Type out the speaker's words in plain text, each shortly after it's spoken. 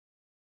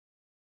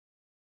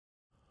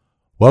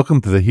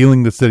Welcome to the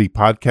Healing the City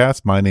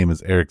podcast. My name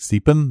is Eric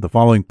Siepen. The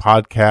following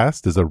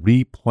podcast is a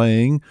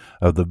replaying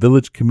of the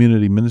Village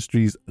Community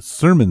Ministries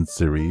sermon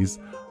series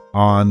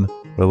on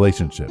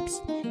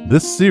relationships.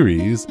 This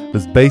series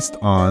is based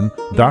on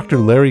Dr.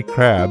 Larry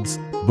Crabb's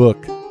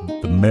book,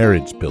 The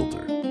Marriage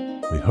Builder.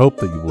 We hope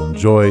that you will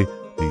enjoy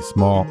these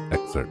small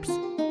excerpts.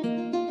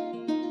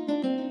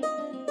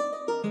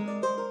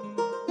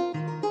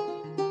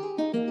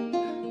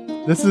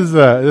 This is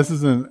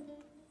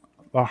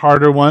a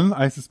harder one,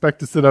 I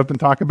suspect, to sit up and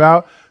talk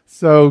about.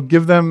 So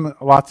give them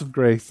lots of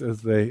grace as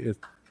they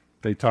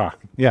talk.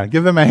 Yeah,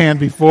 give them a hand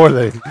before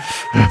they.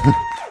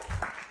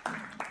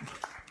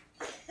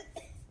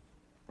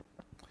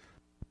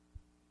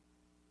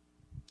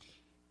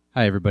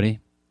 Hi,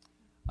 everybody.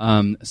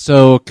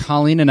 So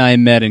Coleen and I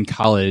met in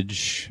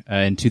college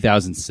in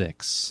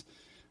 2006.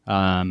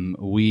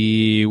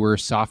 We were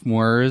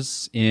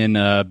sophomores in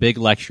a big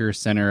lecture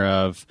center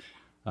of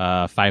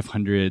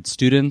 500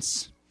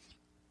 students.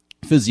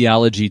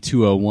 Physiology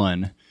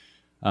 201.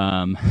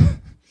 So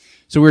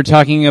we were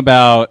talking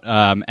about,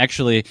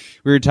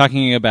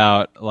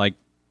 like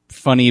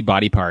funny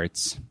body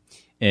parts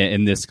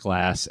in this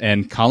class.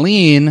 And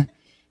Coleen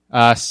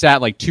sat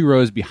like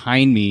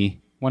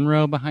one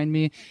row behind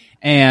me,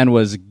 and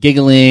was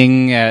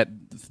giggling at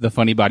the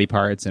funny body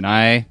parts. And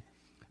I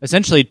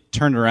essentially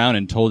turned around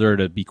and told her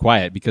to be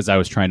quiet because I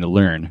was trying to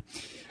learn.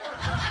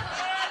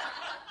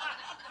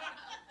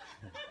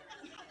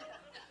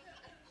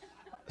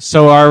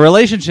 So our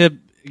relationship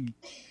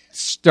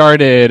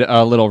started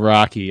a little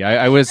rocky.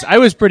 I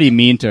was pretty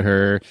mean to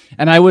her,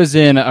 and I was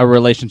in a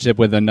relationship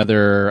with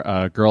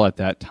another girl at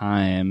that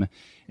time,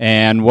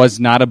 and was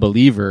not a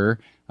believer.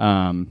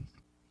 Coleen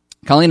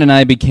and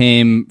I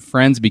became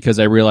friends because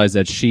I realized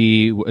that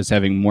she was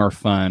having more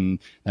fun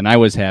than I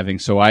was having.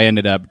 So I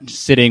ended up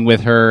sitting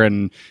with her,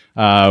 and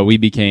we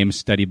became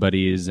study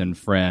buddies and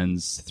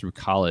friends through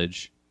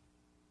college.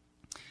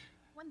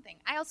 One thing,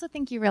 I also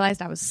think you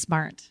realized I was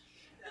smart.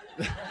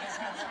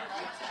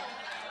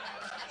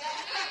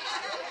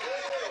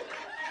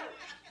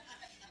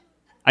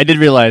 I did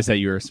realize that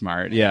you were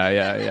smart.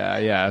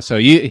 Yeah. So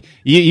you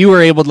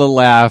were able to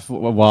laugh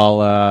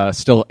while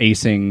still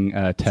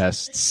acing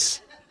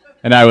tests,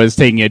 and I was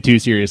taking it too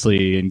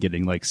seriously and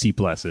getting like C+.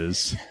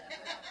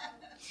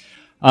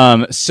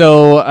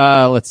 So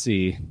let's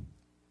see.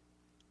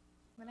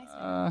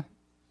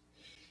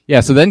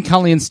 So then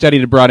Coleen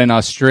studied abroad in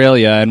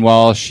Australia, and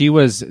while she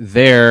was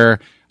there,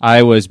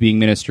 I was being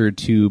ministered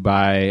to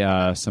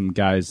by some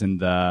guys in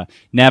the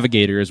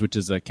Navigators, which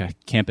is a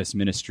campus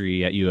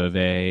ministry at U of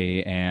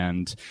A,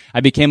 and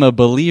I became a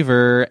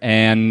believer,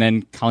 and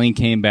then Coleen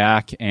came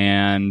back,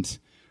 and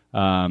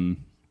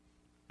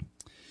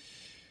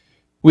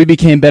we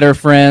became better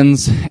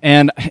friends.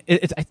 And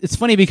it's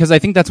funny because I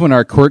think that's when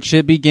our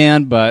courtship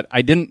began, but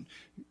I didn't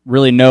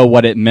really know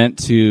what it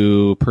meant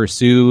to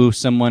pursue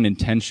someone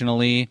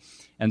intentionally,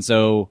 and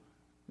so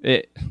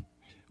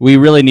we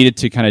really needed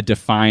to kind of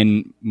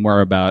define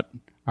more about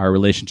our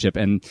relationship.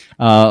 And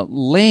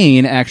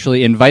Lane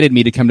actually invited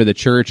me to come to the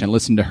church and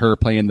listen to her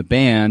play in the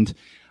band.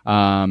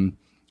 And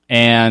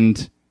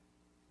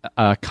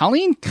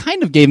Coleen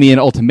kind of gave me an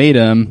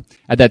ultimatum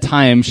at that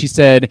time. She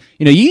said,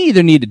 you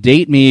either need to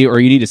date me or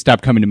you need to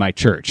stop coming to my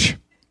church.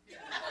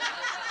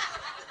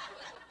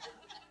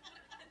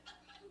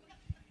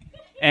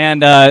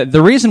 And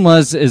the reason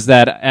is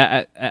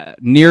that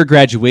near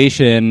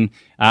graduation,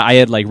 I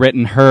had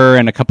written her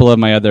and a couple of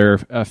my other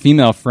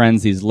female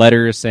friends these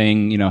letters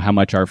saying, how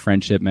much our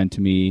friendship meant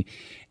to me.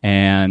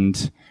 And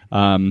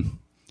the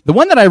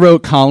one that I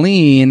wrote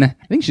Coleen,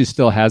 I think she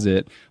still has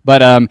it,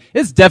 but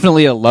it's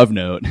definitely a love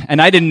note.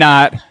 And I did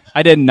not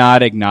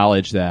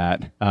acknowledge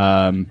that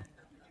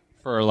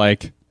for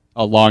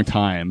a long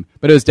time,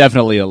 but it was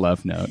definitely a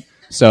love note.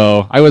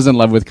 So I was in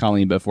love with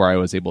Coleen before I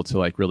was able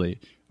to really,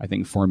 I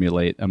think,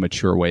 formulate a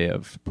mature way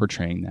of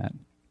portraying that.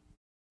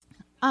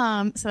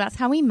 So that's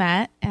how we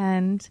met,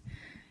 and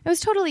it was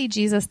totally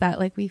Jesus that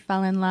we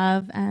fell in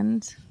love,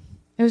 and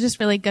it was just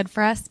really good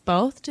for us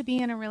both to be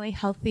in a really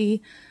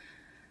healthy,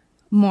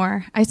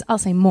 more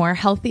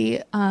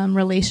healthy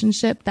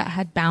relationship that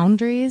had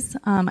boundaries.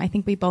 I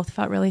think we both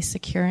felt really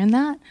secure in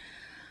that.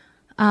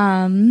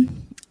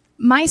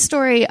 My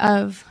story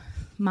of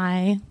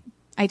my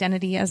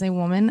identity as a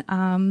woman,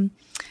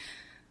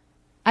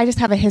 I just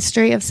have a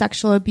history of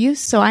sexual abuse,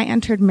 so I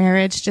entered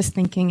marriage just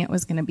thinking it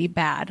was going to be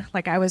bad.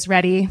 I was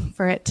ready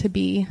for it to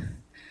be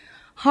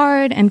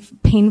hard and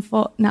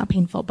painful, not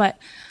painful, but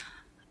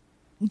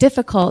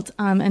difficult,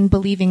 and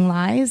believing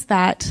lies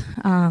that,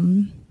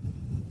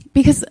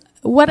 because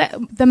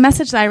the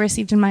message that I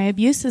received in my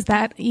abuse is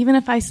that even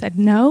if I said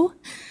no,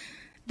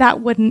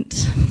 that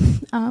wouldn't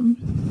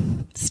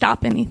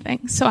stop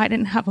anything. So I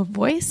didn't have a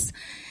voice.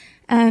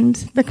 And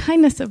the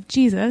kindness of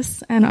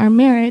Jesus and our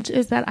marriage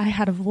is that I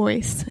had a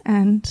voice,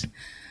 and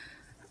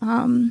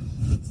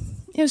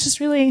it was just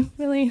really,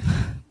 really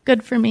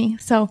good for me.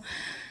 So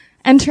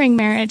entering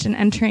marriage and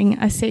entering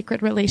a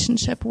sacred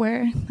relationship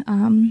where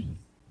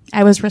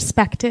I was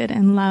respected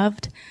and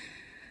loved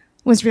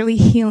was really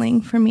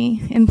healing for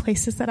me in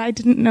places that I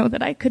didn't know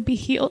that I could be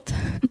healed.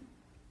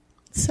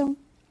 So,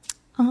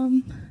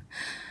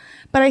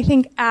 but I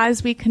think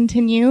as we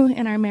continue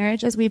in our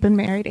marriage, as we've been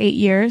married 8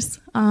 years,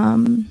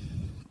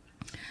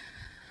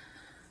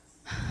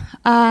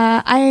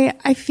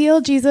 I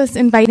feel Jesus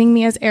inviting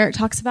me, as Eric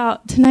talks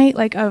about tonight,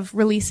 like of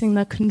releasing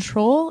the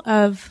control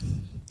of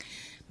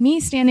me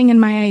standing in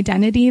my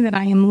identity that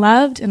I am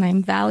loved and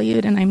I'm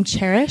valued and I'm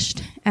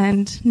cherished,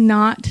 and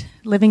not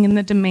living in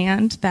the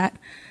demand that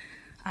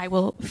I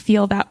will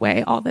feel that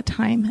way all the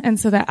time. And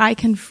so that I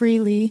can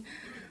freely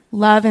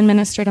love and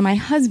minister to my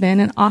husband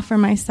and offer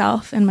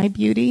myself and my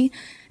beauty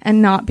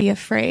and not be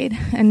afraid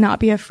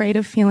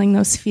of feeling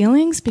those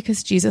feelings,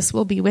 because Jesus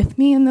will be with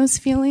me in those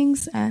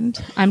feelings and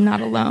I'm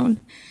not alone.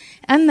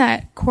 And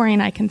that Corey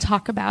and I can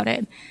talk about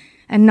it,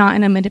 and not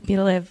in a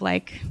manipulative,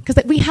 like,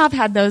 because we have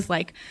had those,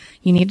 like,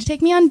 you need to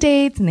take me on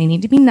dates and they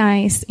need to be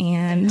nice,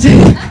 and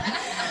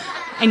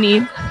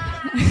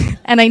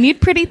I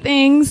need pretty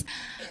things,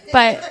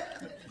 but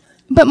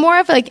more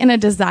of like in a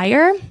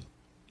desire.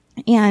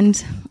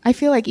 And I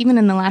feel like even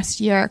in the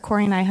last year,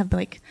 Corey and I have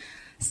like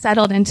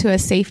settled into a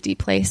safety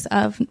place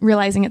of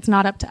realizing it's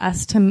not up to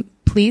us to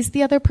please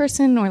the other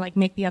person or like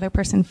make the other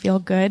person feel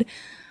good,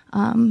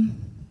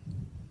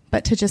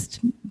 but to just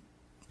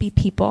be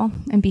people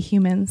and be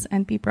humans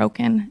and be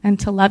broken and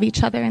to love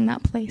each other in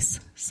that place.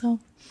 So,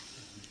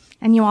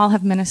 and you all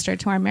have ministered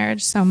to our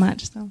marriage so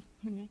much. So,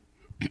 anyway.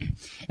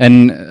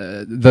 And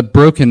the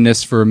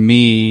brokenness for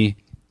me,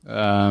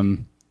 I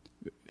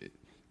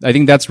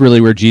think that's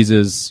really where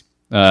Jesus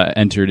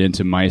entered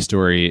into my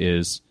story,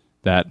 is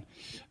that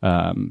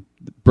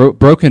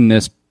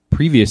brokenness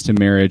previous to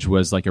marriage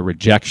was like a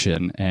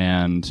rejection,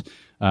 and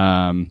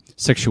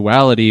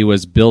sexuality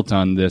was built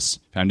on this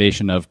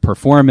foundation of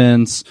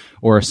performance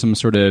or some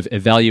sort of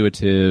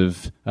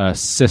evaluative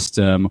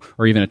system,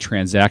 or even a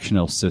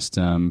transactional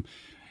system.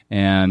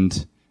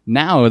 And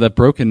now the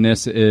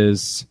brokenness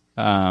is,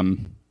 well,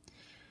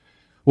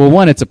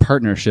 one, it's a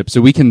partnership,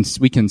 so we can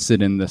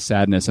sit in the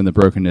sadness and the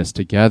brokenness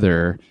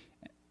together.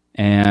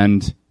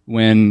 And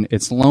when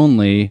it's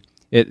lonely,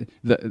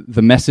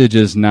 the message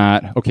is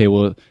not, okay,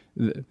 well,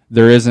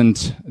 there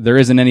isn't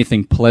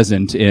anything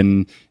pleasant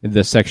in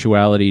the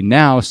sexuality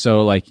now,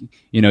 so like,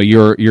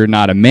 you're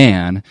not a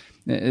man.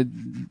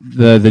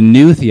 The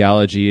new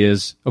theology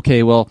is,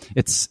 okay, well,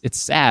 it's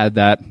sad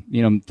that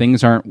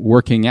things aren't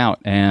working out,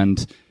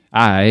 and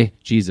I,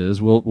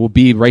 Jesus, will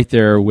be right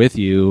there with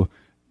you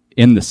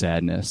in the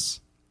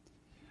sadness.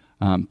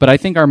 But I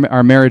think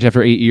our marriage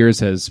after 8 years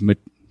has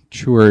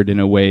matured in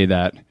a way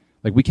that,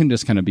 like, we can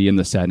just kind of be in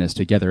the sadness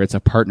together. It's a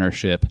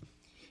partnership,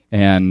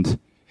 and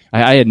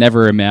I had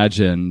never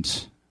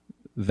imagined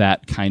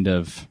that kind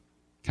of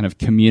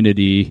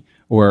community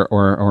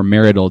or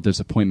marital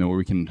disappointment where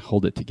we can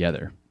hold it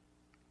together.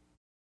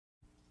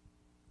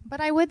 But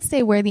I would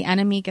say where the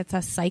enemy gets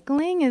us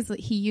cycling is that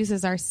he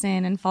uses our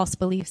sin and false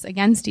beliefs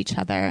against each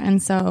other.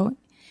 And so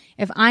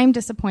if I'm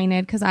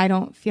disappointed because I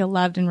don't feel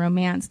loved in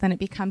romance, then it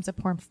becomes a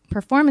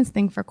performance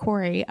thing for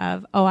Corey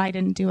of, oh, I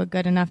didn't do a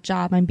good enough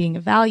job, I'm being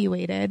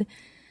evaluated.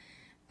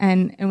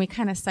 And we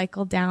kind of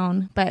cycle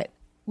down. But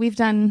we've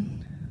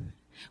done,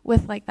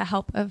 with like the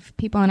help of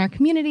people in our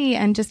community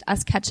and just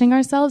us catching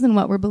ourselves in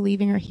what we're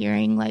believing or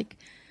hearing, like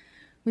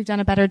we've done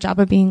a better job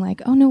of being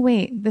like, oh no,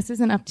 wait, this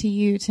isn't up to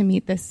you to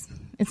meet this.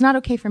 It's not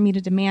okay for me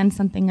to demand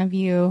something of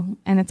you,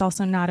 and it's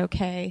also not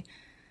okay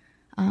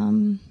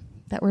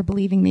that we're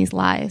believing these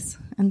lies,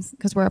 and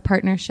because we're a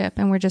partnership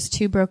and we're just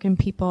two broken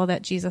people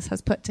that Jesus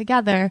has put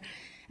together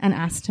and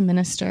asked to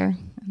minister.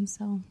 And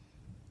so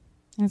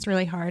it's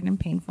really hard and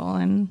painful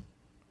and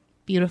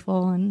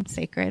beautiful and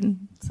sacred.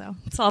 So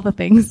it's all the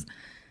things.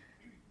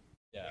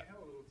 Yeah.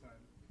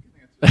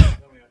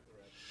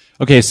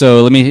 Okay,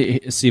 so let me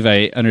see if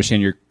I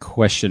understand your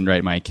question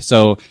right, Mike.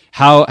 So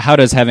how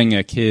does having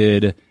a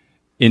kid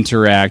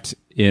interact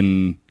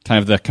in kind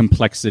of the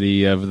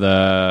complexity of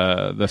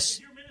the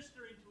you're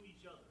ministering to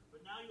each other,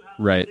 but now you have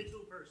right. an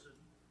individual person.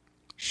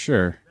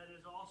 Sure. That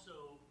is also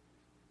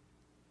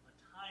a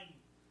time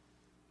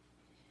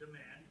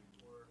demand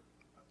or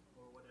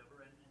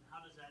whatever, and how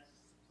does that?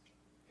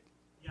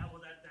 Yeah,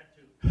 well, that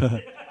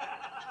too.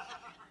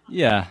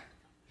 Yeah.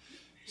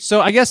 So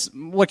I guess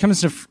what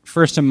comes to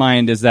first to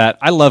mind is that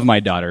I love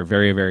my daughter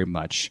very, very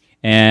much,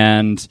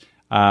 and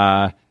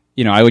I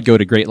would go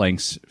to great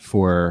lengths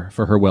for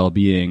her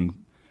well-being.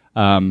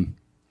 But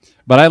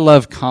I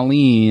love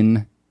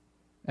Coleen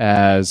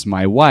as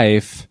my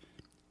wife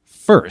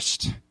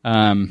first.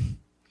 And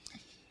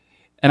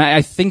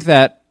I think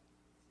that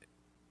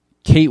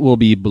Kate will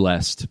be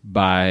blessed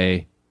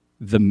by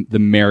the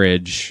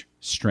marriage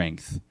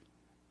strength.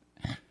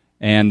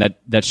 And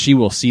that she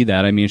will see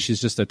that. I mean,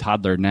 she's just a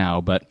toddler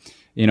now, but,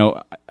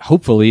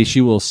 hopefully she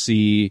will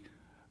see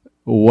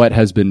what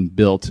has been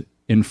built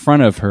in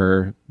front of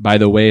her by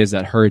the ways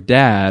that her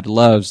dad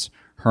loves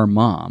her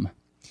mom.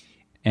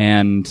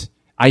 And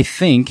I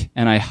think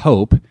and I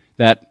hope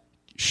that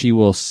she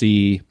will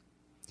see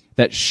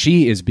that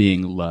she is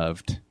being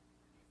loved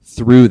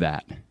through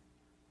that.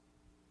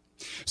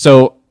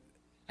 So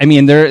I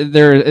mean,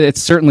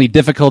 it's certainly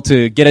difficult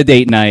to get a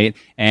date night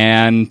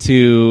and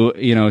to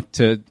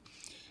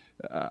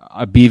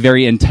be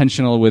very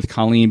intentional with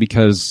Coleen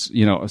because,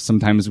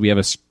 sometimes we have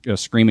a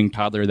screaming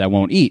toddler that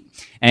won't eat.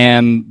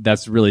 And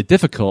that's really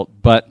difficult.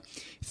 But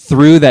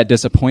through that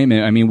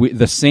disappointment, I mean,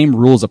 the same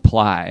rules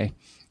apply.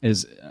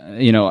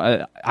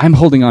 I'm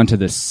holding on to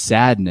this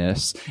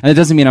sadness. And it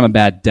doesn't mean I'm a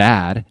bad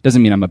dad. It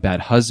doesn't mean I'm a bad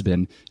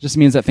husband. It just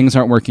means that things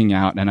aren't working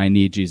out. And I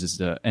need Jesus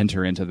to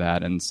enter into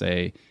that and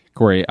say,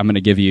 Corey, I'm going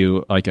to give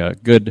you like a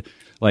good,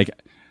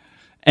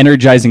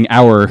 energizing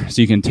hour so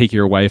you can take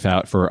your wife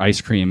out for ice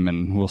cream,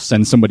 and we'll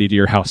send somebody to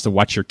your house to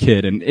watch your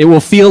kid, and it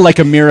will feel like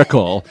a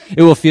miracle.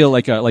 It will feel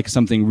like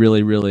something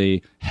really,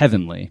 really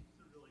heavenly.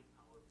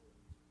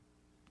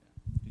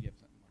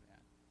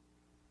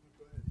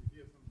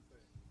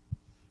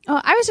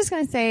 Oh, I was just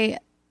going to say,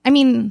 I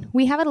mean,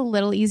 we have it a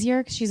little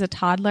easier because she's a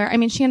toddler. I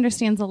mean, she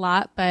understands a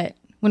lot, but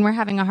when we're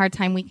having a hard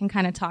time, we can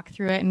kind of talk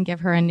through it and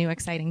give her a new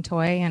exciting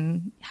toy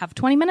and have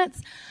 20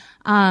 minutes.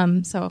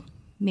 So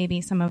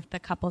maybe some of the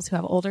couples who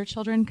have older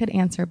children could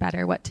answer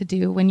better what to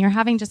do when you're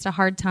having just a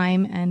hard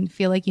time and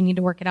feel like you need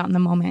to work it out in the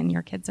moment and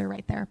your kids are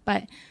right there.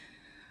 But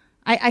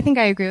I think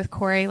I agree with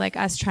Corey, like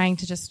us trying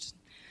to just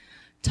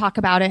talk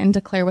about it and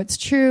declare what's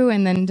true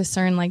and then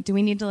discern, do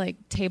we need to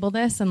table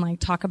this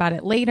and talk about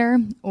it later,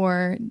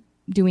 or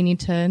do we need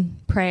to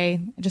pray,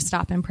 just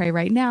stop and pray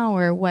right now,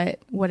 or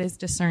what is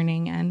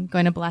discerning and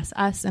going to bless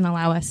us and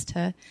allow us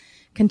to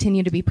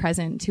continue to be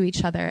present to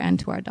each other and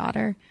to our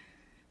daughter.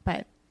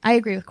 But I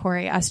agree with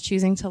Corey. Us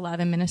choosing to love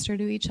and minister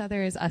to each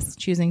other is us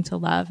choosing to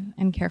love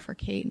and care for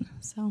Kate.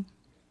 So,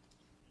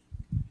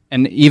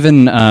 and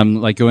even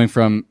going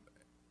from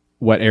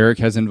what Eric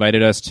has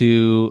invited us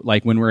to,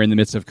 when we're in the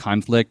midst of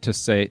conflict,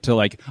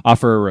 to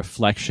offer a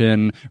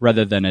reflection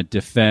rather than a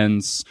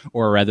defense,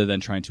 or rather than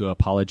trying to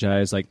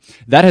apologize.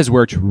 That has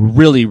worked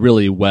really,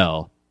 really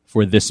well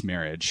for this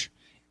marriage,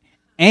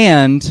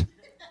 and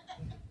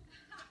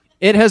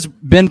it has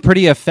been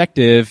pretty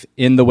effective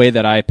in the way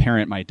that I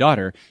parent my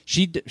daughter.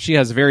 She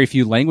has very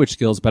few language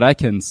skills, but I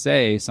can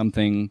say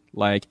something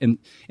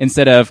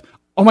instead of,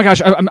 "Oh my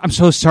gosh, I'm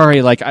so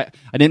sorry. I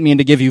didn't mean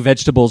to give you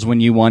vegetables when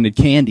you wanted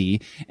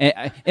candy."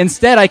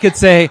 Instead, I could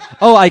say,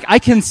 "Oh, I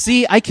can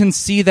see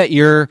that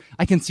you're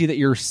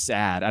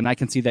sad, and I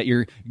can see that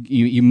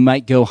you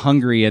might go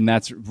hungry, and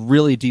that's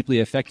really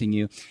deeply affecting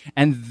you."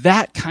 And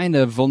that kind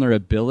of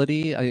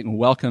vulnerability, I think,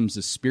 welcomes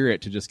the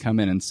Spirit to just come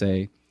in and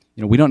say,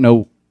 we don't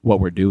know what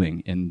we're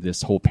doing in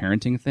this whole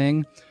parenting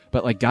thing,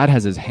 but God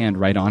has His hand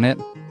right on it,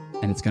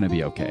 and it's going to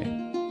be okay.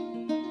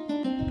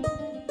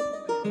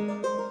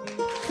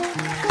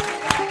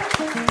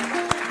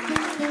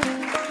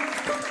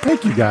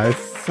 Thank you guys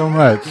so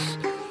much.